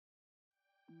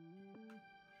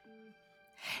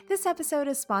This episode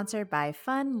is sponsored by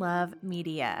Fun Love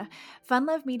Media. Fun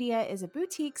Love Media is a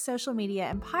boutique social media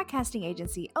and podcasting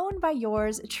agency owned by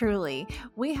yours truly.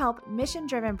 We help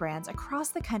mission-driven brands across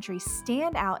the country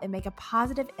stand out and make a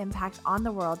positive impact on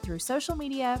the world through social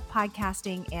media,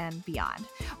 podcasting, and beyond.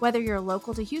 Whether you're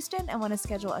local to Houston and want to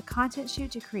schedule a content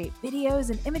shoot to create videos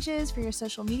and images for your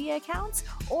social media accounts,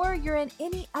 or you're in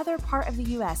any other part of the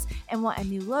U.S. and want a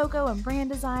new logo and brand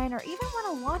design, or even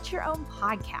want to launch your own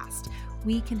podcast,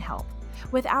 we can help.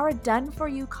 With our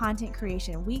done-for-you content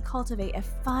creation, we cultivate a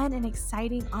fun and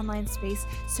exciting online space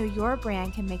so your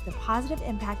brand can make the positive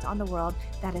impact on the world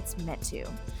that it's meant to.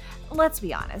 Let's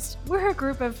be honest, we're a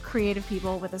group of creative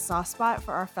people with a soft spot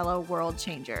for our fellow world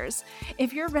changers.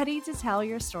 If you're ready to tell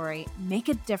your story, make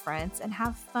a difference, and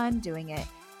have fun doing it,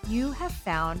 you have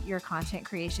found your content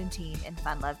creation team in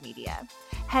Fun Love Media.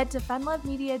 Head to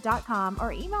funlovemedia.com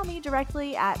or email me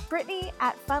directly at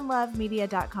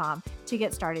brittany@funlovemedia.com to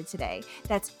get started today.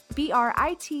 That's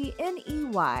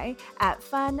BRITNEY at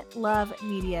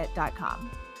funlovemedia.com.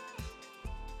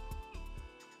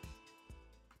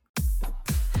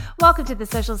 Welcome to the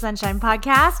Social Sunshine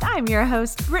Podcast. I'm your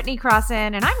host, Brittany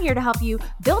Crossan, and I'm here to help you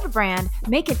build a brand,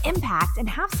 make an impact, and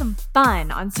have some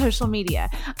fun on social media.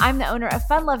 I'm the owner of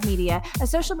Fun Love Media, a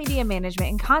social media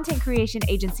management and content creation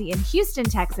agency in Houston,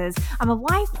 Texas. I'm a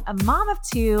wife, a mom of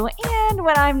two, and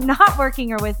when I'm not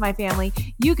working or with my family,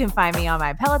 you can find me on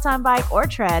my Peloton bike or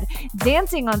tread,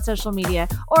 dancing on social media,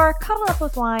 or cuddled up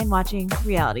with wine watching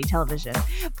reality television.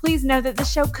 Please know that the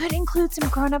show could include some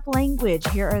grown-up language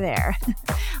here or there.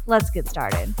 Let's get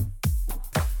started.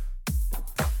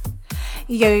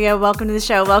 Yo, welcome to the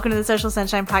show. Welcome to the Social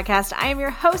Sunshine Podcast. I am your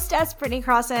hostess, Brittany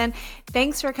Crossan.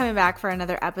 Thanks for coming back for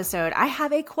another episode. I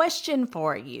have a question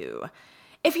for you.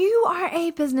 If you are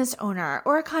a business owner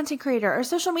or a content creator or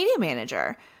social media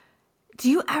manager,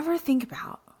 do you ever think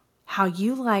about how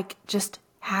you just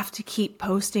have to keep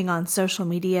posting on social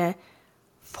media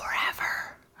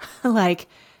forever? Like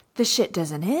the shit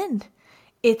doesn't end.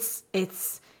 It's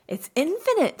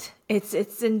infinite. It's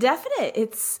indefinite.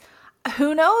 It's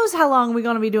who knows how long we're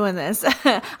going to be doing this.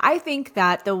 I think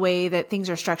that the way that things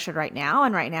are structured right now,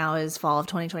 and right now is fall of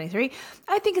 2023,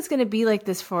 I think it's going to be like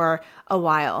this for a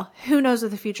while. Who knows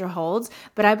what the future holds,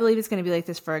 but I believe it's going to be like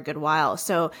this for a good while.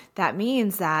 So that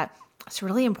means that it's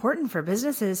really important for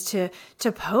businesses to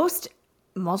post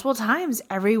multiple times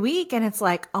every week. And it's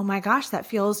like, oh my gosh, that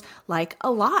feels like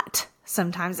a lot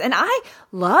sometimes. And I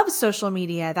love social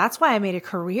media. That's why I made a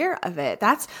career of it.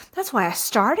 That's why I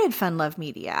started Fun Love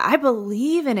Media. I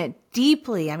believe in it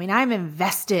deeply. I mean, I'm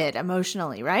invested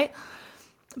emotionally, right?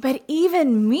 But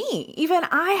even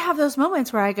I have those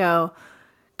moments where I go,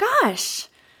 gosh,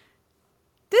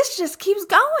 this just keeps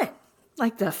going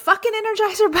like the fucking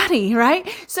Energizer Bunny, right?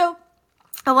 So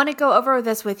I want to go over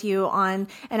this with you on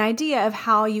an idea of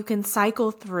how you can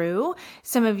cycle through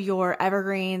some of your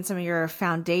evergreen, some of your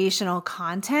foundational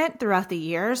content throughout the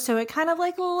year. So it kind of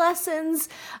lessens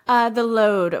the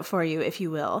load for you, if you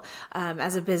will,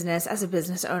 as a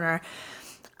business owner.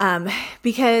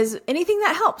 Because anything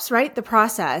that helps, right? The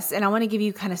process. And I want to give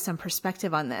you kind of some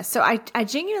perspective on this. So I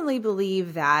genuinely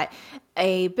believe that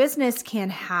a business can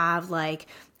have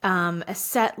a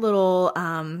set little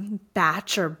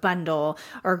batch or bundle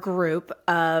or group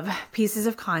of pieces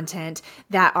of content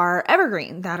that are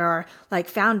evergreen, that are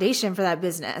foundation for that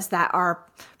business, that are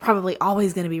probably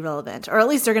always going to be relevant, or at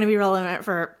least they're going to be relevant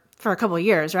for a couple of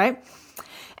years, right?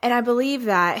 And I believe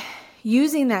that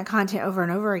using that content over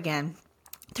and over again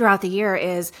throughout the year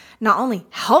is not only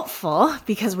helpful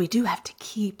because we do have to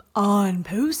keep on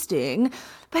posting,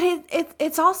 but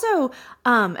it's also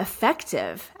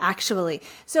effective, actually.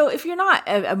 So if you're not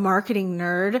a marketing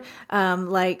nerd,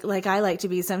 like I like to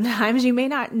be sometimes, you may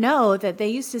not know that they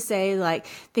used to say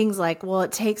things like, well,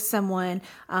 it takes someone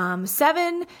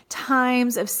 7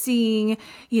 times of seeing,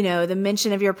 the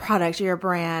mention of your product or your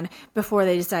brand before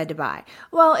they decide to buy.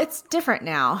 Well, it's different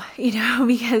now,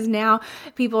 because now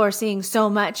people are seeing so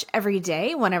much every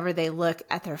day whenever they look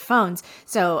at their phones.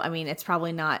 So, I mean, it's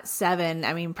probably not 7.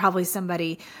 I mean, probably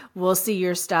somebody will see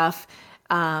your stuff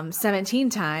 17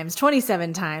 times,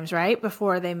 27 times, right?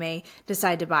 Before they may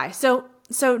decide to buy. So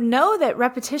know that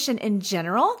repetition in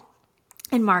general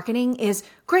in marketing is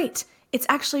great. It's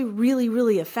actually really,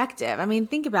 really effective. I mean,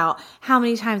 think about how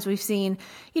many times we've seen,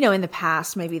 in the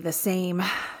past, maybe the same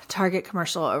Target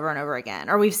commercial over and over again,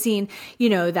 or we've seen,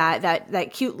 that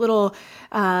cute little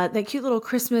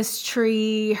Christmas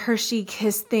tree Hershey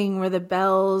Kiss thing where the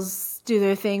bells do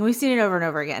their thing. We've seen it over and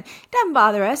over again. It doesn't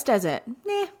bother us, does it?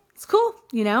 It's cool,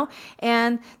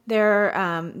 and they're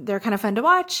kind of fun to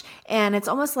watch, and it's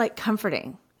almost like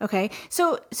comforting. Okay.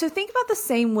 So think about the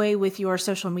same way with your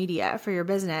social media for your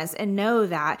business, and know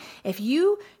that if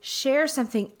you share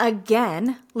something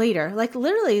again later, like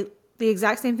literally the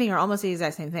exact same thing or almost the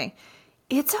exact same thing,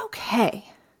 it's okay.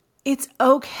 It's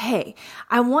okay.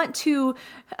 I want to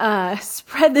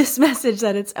spread this message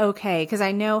that it's okay, because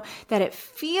I know that it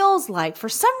feels like, for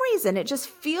some reason, it just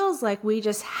feels like we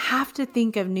just have to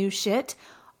think of new shit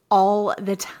all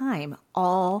the time,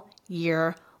 all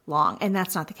year long. And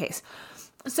that's not the case.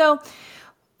 So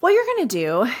what you're going to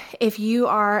do if you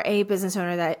are a business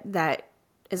owner that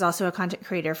is also a content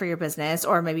creator for your business,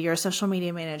 or maybe you're a social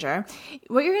media manager,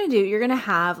 what you're going to do, you're going to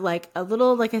have like a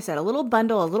little, like I said, a little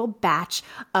bundle, a little batch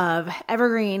of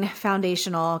evergreen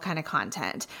foundational kind of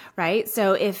content, right?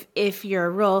 So if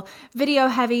you're real video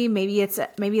heavy, maybe it's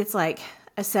like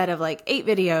a set of like 8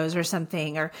 videos or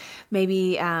something, or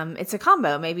maybe it's a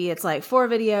combo. Maybe it's like 4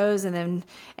 videos and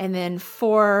then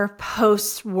 4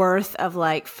 posts worth of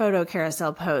like photo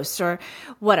carousel posts or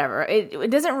whatever.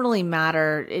 It doesn't really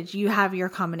matter. You have your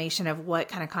combination of what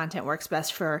kind of content works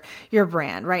best for your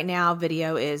brand. Right now,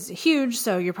 video is huge,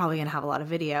 so you're probably going to have a lot of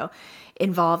video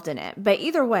involved in it. But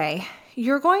either way,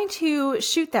 you're going to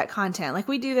shoot that content. Like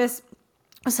we do this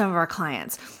with some of our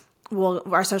clients.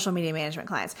 Our social media management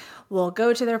clients will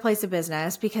go to their place of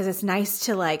business, because it's nice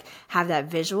to like have that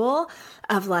visual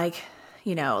of like,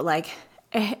 you know, like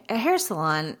a hair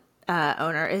salon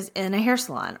owner is in a hair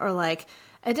salon, or like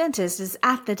a dentist is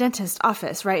at the dentist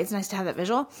office, right? It's nice to have that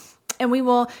visual. And we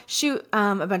will shoot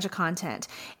a bunch of content.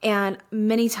 And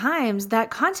many times that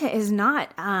content is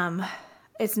not,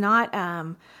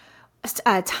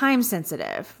 time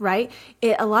sensitive, right?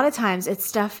 A lot of times it's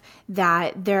stuff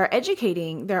that they're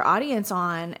educating their audience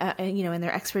on, in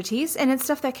their expertise, and it's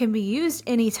stuff that can be used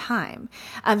anytime.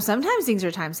 Sometimes things are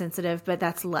time sensitive, but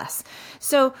that's less.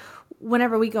 So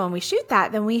whenever we go and we shoot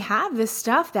that, then we have this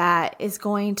stuff that is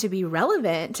going to be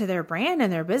relevant to their brand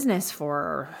and their business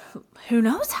for who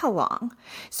knows how long.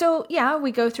 So yeah,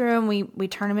 we go through and we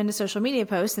turn them into social media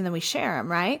posts, and then we share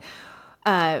them, right?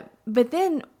 But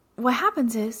then what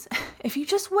happens is, if you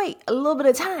just wait a little bit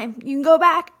of time, you can go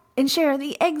back and share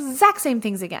the exact same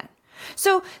things again.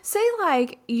 So say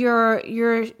like you're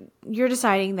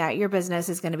deciding that your business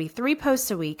is going to be 3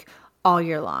 posts a week all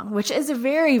year long, which is a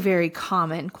very, very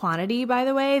common quantity, by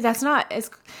the way. That's not,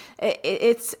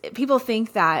 it's people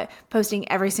think that posting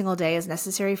every single day is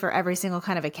necessary for every single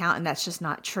kind of account, and that's just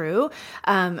not true.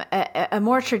 A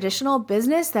more traditional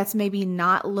business that's maybe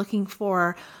not looking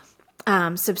for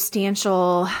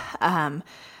substantial,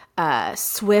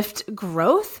 swift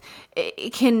growth,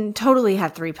 it can totally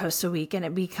have 3 posts a week and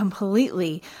it be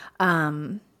completely,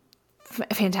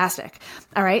 fantastic.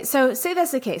 All right. So say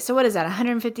that's the case. So what is that?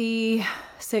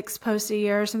 156 posts a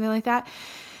year or something like that,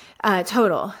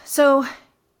 total. So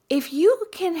if you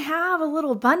can have a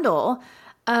little bundle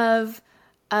of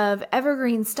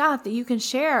evergreen stuff that you can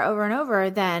share over and over,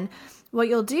 then what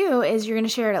you'll do is you're going to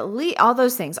share it at least all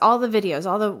those things, all the videos,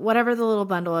 whatever the little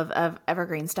bundle of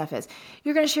evergreen stuff is.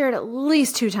 You're going to share it at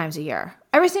least 2 times a year.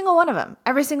 Every single one of them,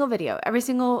 every single video, every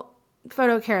single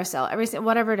photo carousel,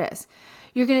 whatever it is.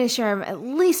 You're going to share them at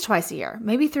least twice a year,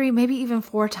 maybe 3, maybe even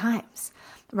 4 times,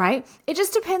 right? It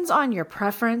just depends on your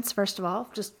preference, first of all.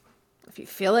 Just if you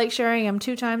feel like sharing them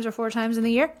 2 times or 4 times in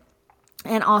the year.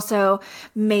 And also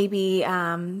maybe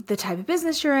the type of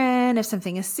business you're in, if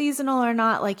something is seasonal or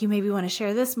not, like you maybe want to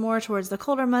share this more towards the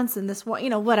colder months and this one,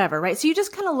 whatever, right? So you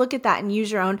just kind of look at that and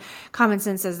use your own common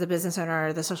sense as the business owner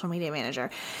or the social media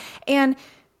manager. And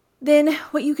then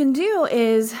what you can do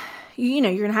is, you're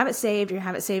going to have it saved. You're going to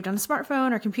have it saved on a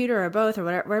smartphone or computer or both, or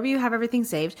whatever, wherever you have everything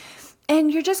saved.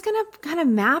 And you're just going to kind of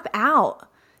map out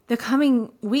the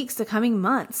coming weeks, the coming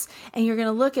months, and you're going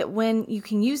to look at when you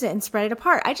can use it and spread it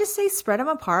apart. I just say spread them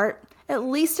apart at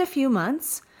least a few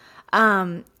months,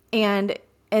 and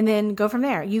then go from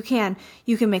there. You can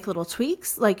make little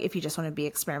tweaks, like if you just want to be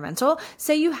experimental.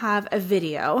 Say you have a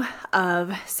video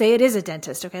of, say it is a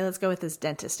dentist. Okay, let's go with this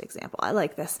dentist example. I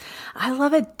like this. I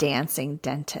love a dancing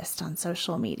dentist on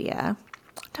social media.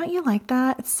 Don't you like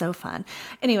that? It's so fun.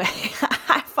 Anyway,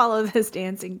 I follow this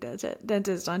dancing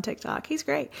dentist on TikTok. He's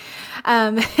great.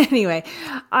 Anyway,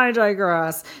 I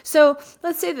digress. So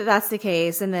let's say that that's the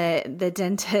case, and the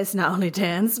dentist not only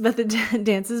dances, but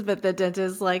the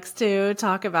dentist likes to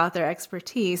talk about their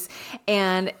expertise,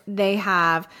 and they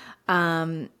have,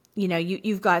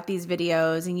 you've got these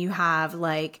videos, and you have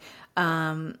like,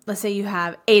 let's say you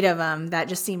have 8 of them that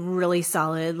just seem really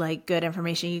solid, like good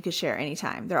information you could share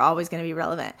anytime. They're always going to be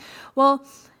relevant. Well,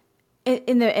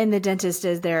 in the dentist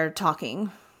is they're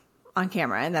talking on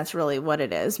camera, and that's really what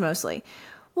it is mostly.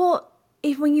 Well,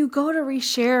 when you go to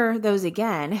reshare those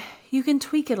again, you can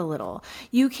tweak it a little.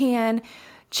 You can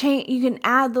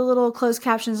add the little closed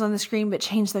captions on the screen, but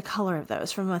change the color of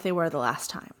those from what they were the last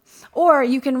time. Or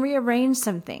you can rearrange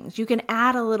some things. You can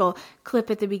add a little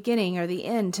clip at the beginning or the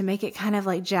end to make it kind of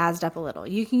like jazzed up a little.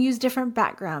 You can use different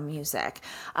background music.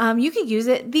 You could use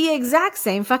it the exact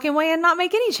same fucking way and not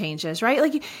make any changes, right?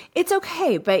 Like, it's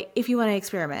okay. But if you want to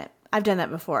experiment, I've done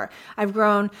that before. I've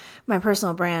grown my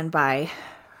personal brand by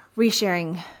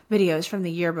resharing videos from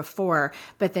the year before,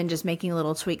 but then just making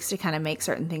little tweaks to kind of make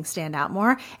certain things stand out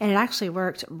more. And it actually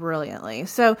worked brilliantly.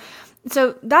 So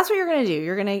that's what you're going to do.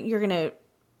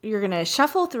 You're going to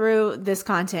shuffle through this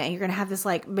content, and you're going to have this,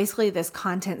 like, basically this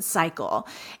content cycle.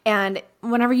 And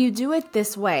whenever you do it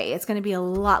this way, it's going to be a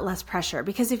lot less pressure,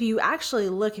 because if you actually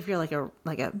look, if you're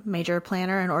like a major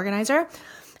planner and organizer,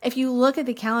 if you look at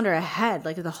the calendar ahead,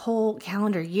 like the whole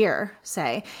calendar year,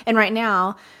 say, and right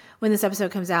now, when this episode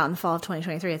comes out in the fall of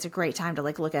 2023, it's a great time to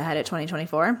like look ahead at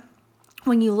 2024.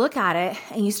 When you look at it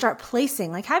and you start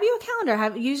placing, like, have you a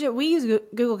calendar? We use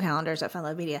Google Calendars at Fun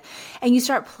Love Media, and you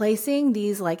start placing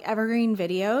these like evergreen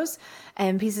videos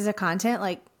and pieces of content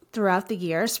like throughout the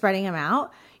year, spreading them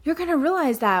out. You're going to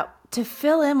realize that to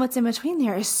fill in what's in between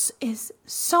there is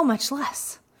so much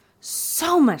less.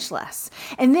 So much less.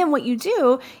 And then what you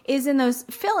do is in those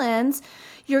fill-ins,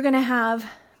 you're going to have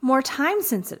more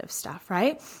time-sensitive stuff,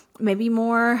 right? Maybe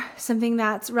more something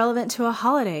that's relevant to a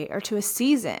holiday or to a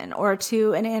season or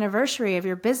to an anniversary of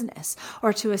your business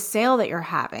or to a sale that you're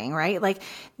having, right? Like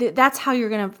that's how you're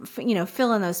going to,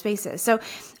 fill in those spaces. So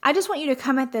I just want you to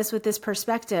come at this with this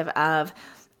perspective of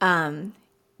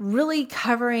really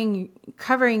covering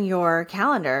your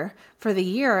calendar for the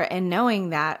year and knowing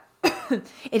that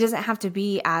it doesn't have to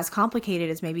be as complicated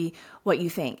as maybe what you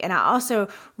think. And I also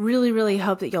really, really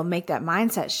hope that you'll make that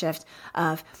mindset shift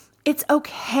of it's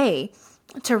okay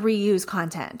to reuse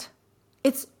content.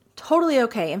 It's totally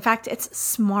okay. In fact, it's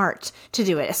smart to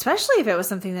do it, especially if it was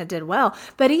something that did well.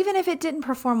 But even if it didn't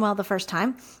perform well the first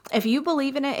time, if you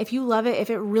believe in it, if you love it, if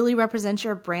it really represents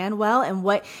your brand well and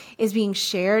what is being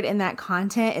shared in that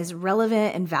content is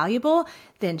relevant and valuable,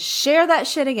 then share that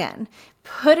shit again.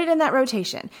 Put it in that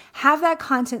rotation, have that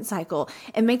content cycle,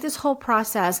 and make this whole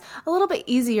process a little bit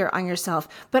easier on yourself,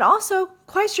 but also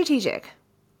quite strategic.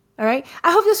 All right.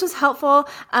 I hope this was helpful.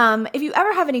 If you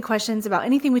ever have any questions about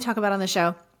anything we talk about on the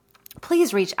show,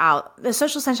 please reach out. The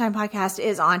Social Sunshine Podcast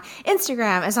is on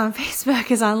Instagram, is on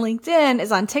Facebook, is on LinkedIn,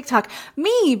 is on TikTok.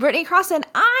 Me, Brittany Crossan,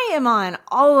 I am on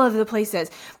all of the places.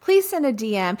 Please send a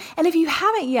DM. And if you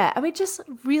haven't yet, I would just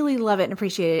really love it and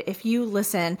appreciate it if you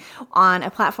listen on a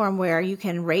platform where you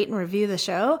can rate and review the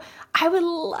show. I would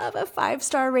love a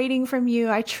 5-star rating from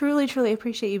you. I truly, truly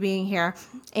appreciate you being here.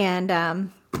 And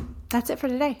that's it for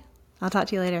today. I'll talk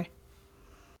to you later.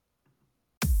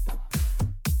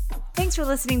 Thanks for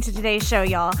listening to today's show,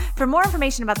 y'all. For more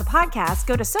information about the podcast,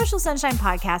 go to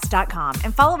socialsunshinepodcast.com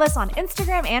and follow us on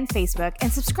Instagram and Facebook,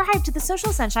 and subscribe to the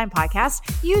Social Sunshine Podcast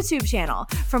YouTube channel.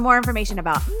 For more information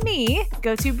about me,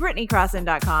 go to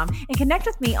BrittanyCrossan.com and connect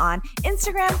with me on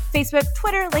Instagram, Facebook,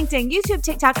 Twitter, LinkedIn, YouTube,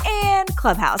 TikTok, and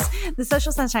Clubhouse. The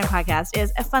Social Sunshine Podcast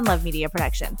is a Fun Love Media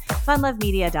production.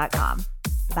 FunLoveMedia.com.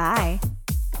 Bye.